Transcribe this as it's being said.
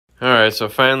Alright, so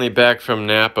finally back from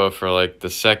Napa for like the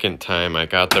second time. I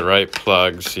got the right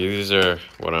plugs. See, these are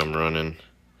what I'm running.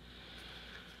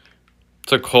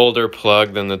 It's a colder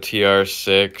plug than the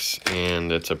TR6,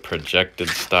 and it's a projected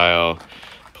style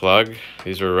plug.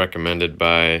 These were recommended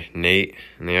by Nate,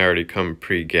 and they already come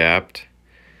pre-gapped.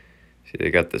 See,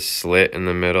 they got the slit in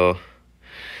the middle.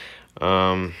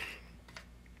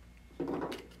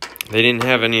 They didn't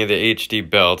have any of the HD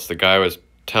belts. The guy was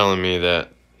telling me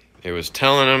that it was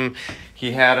telling him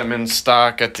he had them in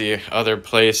stock at the other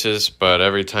places, but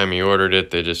every time he ordered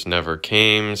it, they just never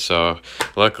came. So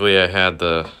luckily I had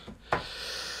the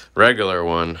regular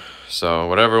one. So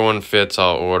whatever one fits,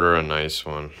 I'll order a nice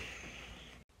one.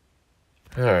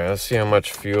 All right, let's see how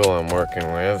much fuel I'm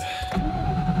working with.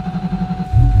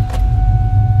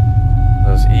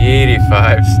 Those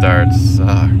E85 starts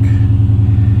suck.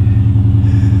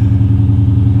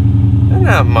 They're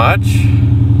not much.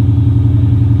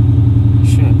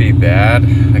 Shouldn't be bad.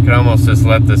 I could almost just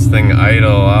let this thing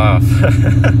idle off.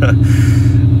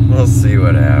 We'll see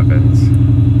what happens.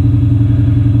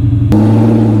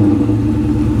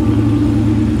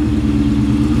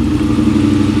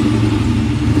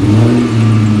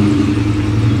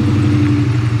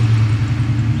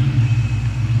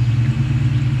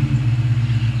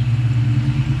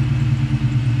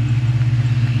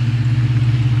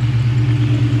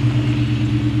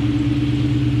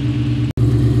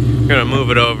 I'm gonna move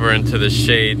it over into the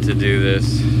shade to do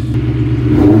this.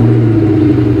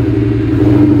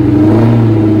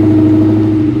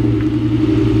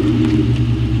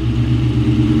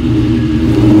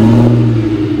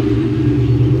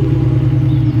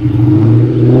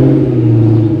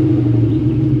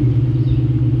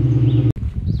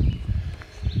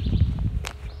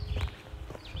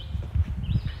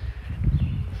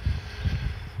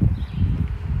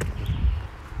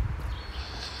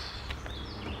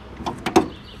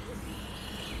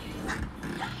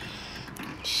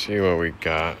 See what we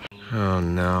got. Oh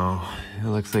no, it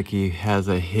looks like he has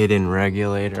a hidden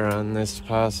regulator on this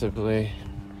possibly.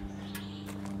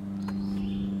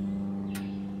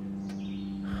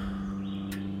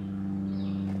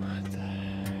 What the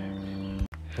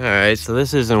heck? Alright, so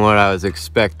this isn't what I was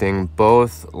expecting.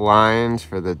 Both lines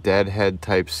for the deadhead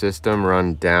type system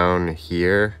run down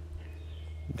here,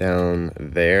 down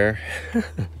there.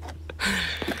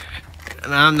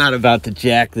 And I'm not about to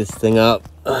jack this thing up.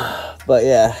 But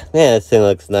yeah, man, this thing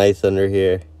looks nice under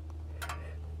here.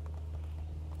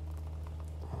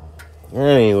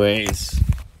 Anyways,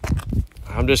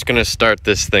 I'm just gonna start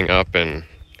this thing up and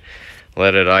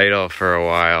let it idle for a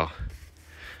while.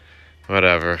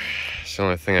 Whatever, it's the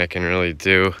only thing I can really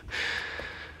do.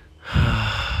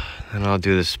 And I'll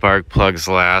do the spark plugs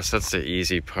last. That's the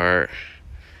easy part.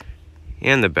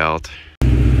 And the belt.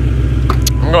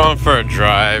 I'm going for a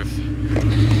drive.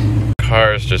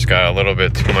 Car's just got a little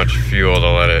bit too much fuel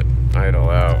to let it idle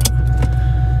out.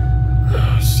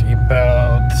 Oh,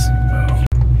 seatbelt, seatbelt.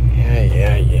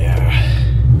 Yeah.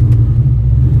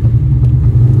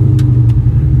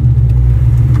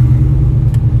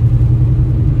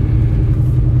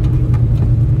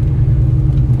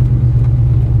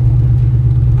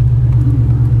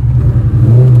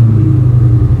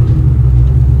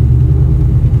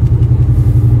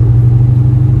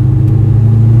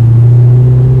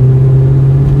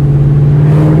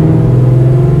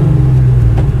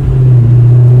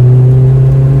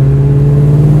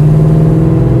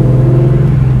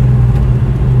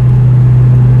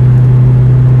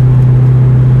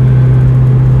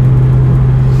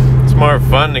 More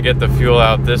fun to get the fuel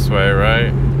out this way,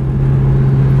 right?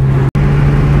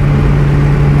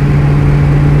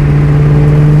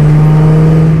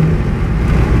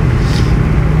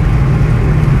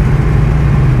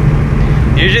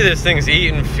 Usually this thing's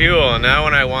eating fuel, and now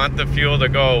when I want the fuel to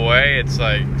go away, it's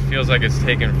like, feels like it's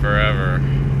taking forever.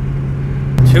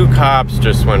 2 cops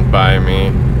just went by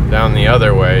me down the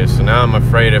other way, so now I'm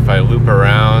afraid if I loop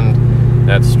around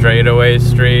that straightaway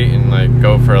street and like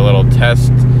go for a little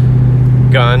test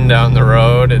gun down the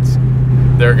road,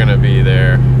 they're gonna be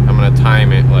there. I'm gonna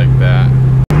time it like that.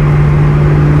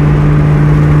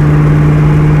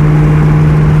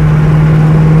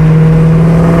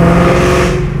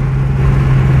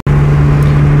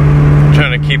 I'm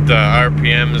trying to keep the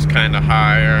RPMs kind of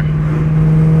higher.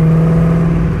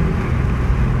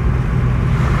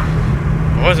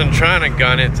 I wasn't trying to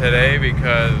gun it today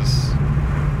because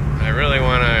I really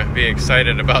want to be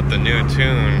excited about the new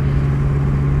tune.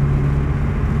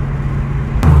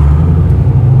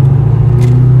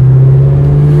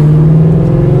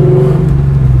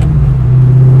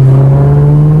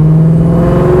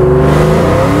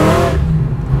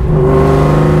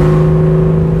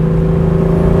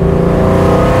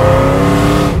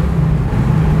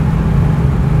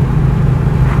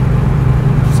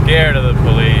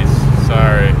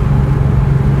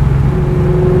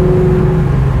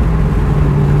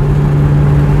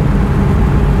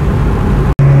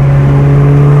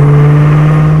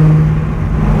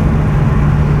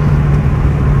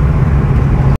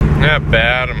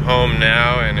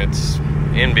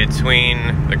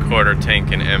 between the quarter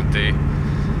tank and empty.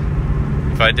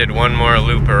 If I did one more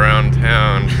loop around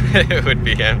town, it would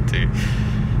be empty.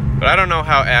 But I don't know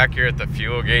how accurate the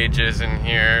fuel gauge is in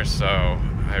here, so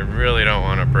I really don't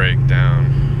want to break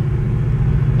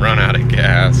down, run out of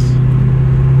gas.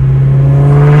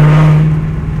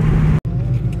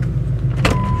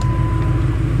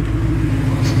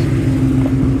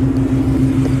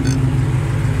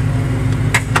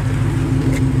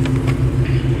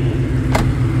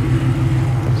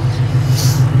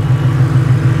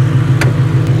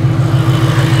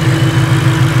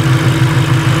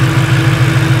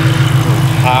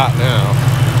 Hot now.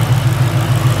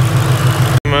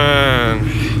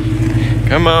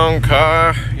 Come on,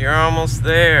 car, you're almost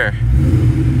there.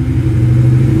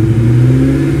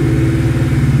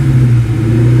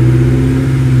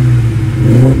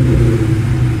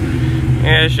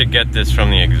 Yeah, I should get this from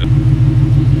the exhaust.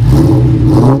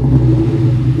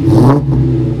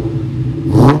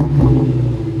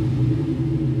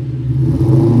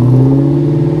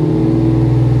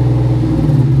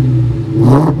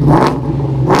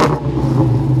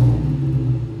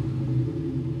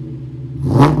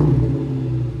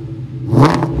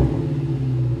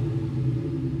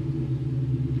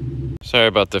 Sorry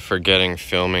about the forgetting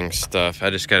filming stuff. I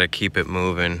just gotta keep it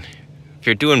moving. If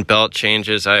you're doing belt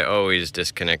changes, I always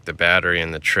disconnect the battery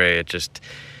in the tray.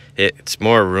 It's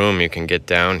more room you can get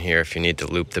down here if you need to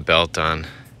loop the belt on.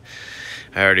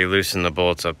 I already loosened the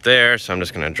bolts up there, so I'm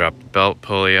just gonna drop the belt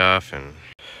pulley off. And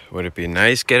would it be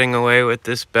nice getting away with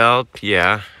this belt?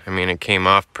 Yeah, I mean, it came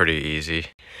off pretty easy.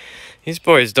 These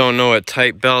boys don't know what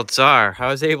tight belts are. I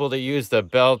was able to use the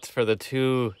belt for the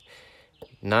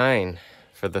 2.9.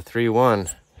 for the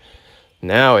 3.1.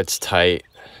 Now it's tight.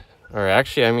 Or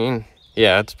actually, I mean,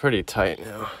 yeah, it's pretty tight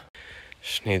now.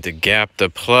 Just need to gap the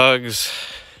plugs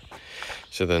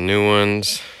to the new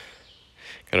ones.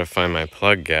 Gotta find my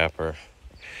plug gapper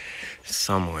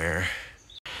somewhere.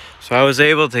 So I was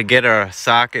able to get a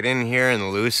socket in here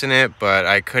and loosen it, but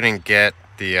I couldn't get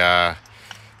the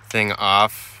thing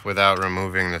off without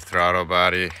removing the throttle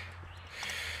body.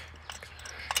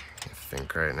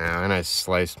 Think right now, and I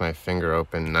sliced my finger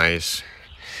open nice.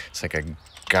 It's like a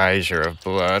geyser of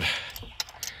blood.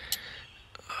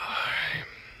 Alright.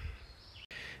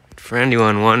 For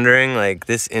anyone wondering, like,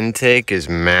 this intake is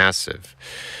massive.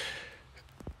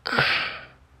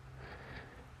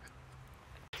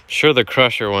 Sure, the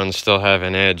crusher ones still have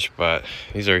an edge, but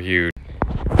these are huge.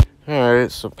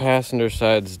 Alright, so passenger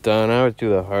side's done. I would do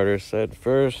the harder side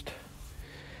first.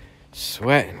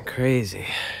 Sweating crazy.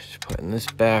 Putting this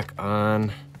back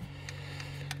on,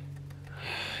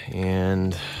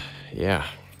 and yeah,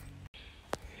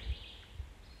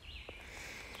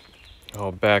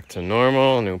 all back to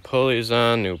normal. New pulleys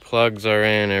on, new plugs are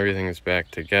in, everything's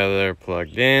back together,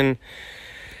 plugged in.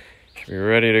 Should be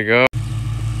ready to go.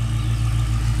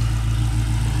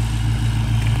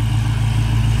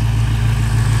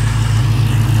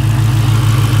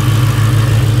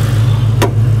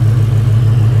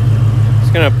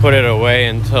 Gonna put it away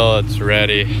until it's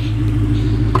ready.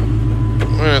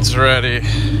 When it's ready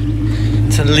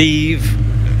to leave,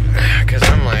 because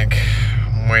I'm like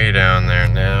way down there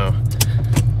now.